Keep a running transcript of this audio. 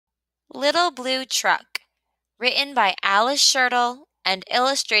Little Blue Truck, written by Alice Shirtle and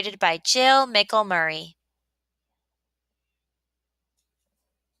illustrated by Jill Mickle-Murray.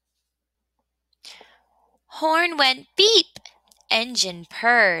 Horn went beep, engine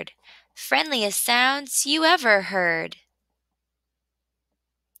purred, friendliest sounds you ever heard.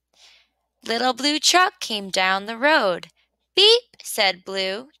 Little Blue Truck came down the road. Beep, said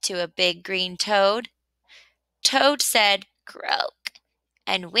Blue to a big green toad. Toad said, croak,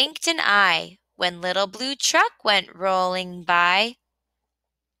 and winked an eye when Little Blue Truck went rolling by.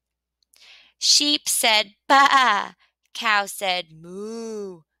 Sheep said, baa, cow said,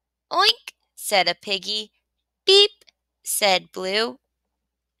 moo. Oink, said a piggy. Beep, said Blue.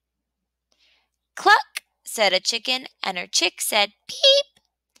 Cluck, said a chicken, and her chick said,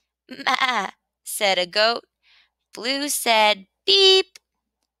 peep. Ma, said a goat. Blue said, beep.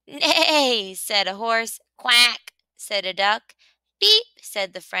 Neigh, said a horse. Quack, said a duck. Beep,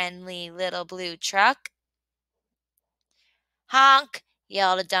 said the friendly Little Blue Truck. Honk,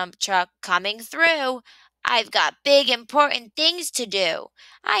 yelled a dump truck, coming through. I've got big important things to do.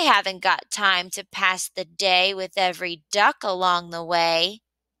 I haven't got time to pass the day with every duck along the way.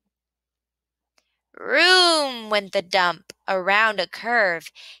 Room went the dump around a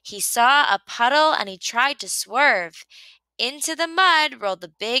curve. He saw a puddle and he tried to swerve. Into the mud rolled the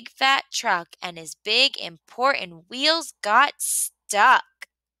big fat truck, and his big important wheels got stuck.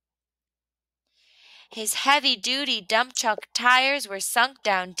 His heavy-duty dump truck tires were sunk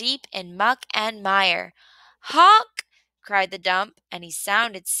down deep in muck and mire. Honk! Cried the dump, and he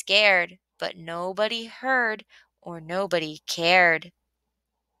sounded scared, but nobody heard or nobody cared.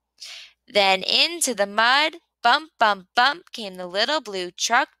 Then into the mud, bump, bump, bump, came the Little Blue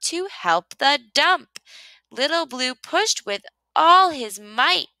Truck to help the dump. Little Blue pushed with all his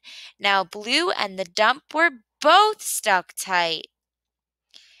might. Now Blue and the dump were both stuck tight.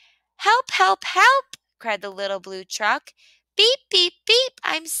 Help, help, help! Cried the Little Blue Truck. Beep, beep, beep,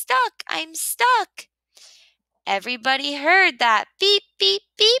 I'm stuck, I'm stuck. Everybody heard that beep, beep,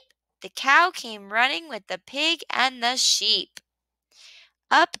 beep. The cow came running with the pig and the sheep.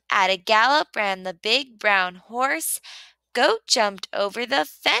 Up at a gallop ran the big brown horse. Goat jumped over the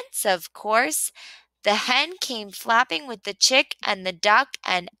fence, of course. The hen came flapping with the chick and the duck,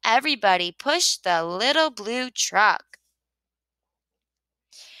 and everybody pushed the Little Blue Truck.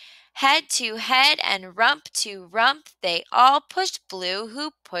 Head to head and rump to rump, they all pushed Blue,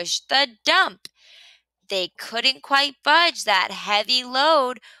 who pushed the dump. They couldn't quite budge that heavy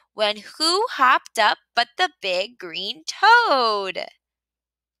load, when who hopped up but the big green toad?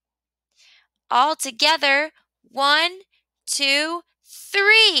 All together, 1, 2,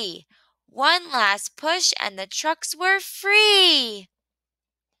 3. One last push and the trucks were free.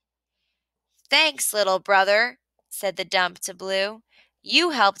 Thanks, little brother, said the dump to Blue.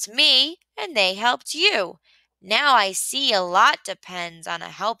 You helped me, and they helped you. Now I see a lot depends on a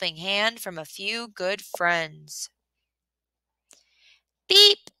helping hand from a few good friends.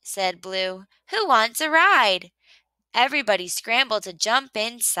 Beep, said Blue. Who wants a ride? Everybody scrambled to jump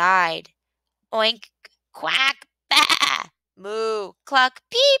inside. Oink, quack, bah, moo, cluck,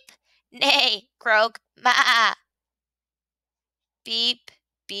 peep, neigh, croak, ma. Beep,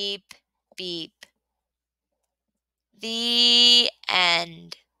 beep, beep. The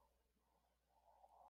end.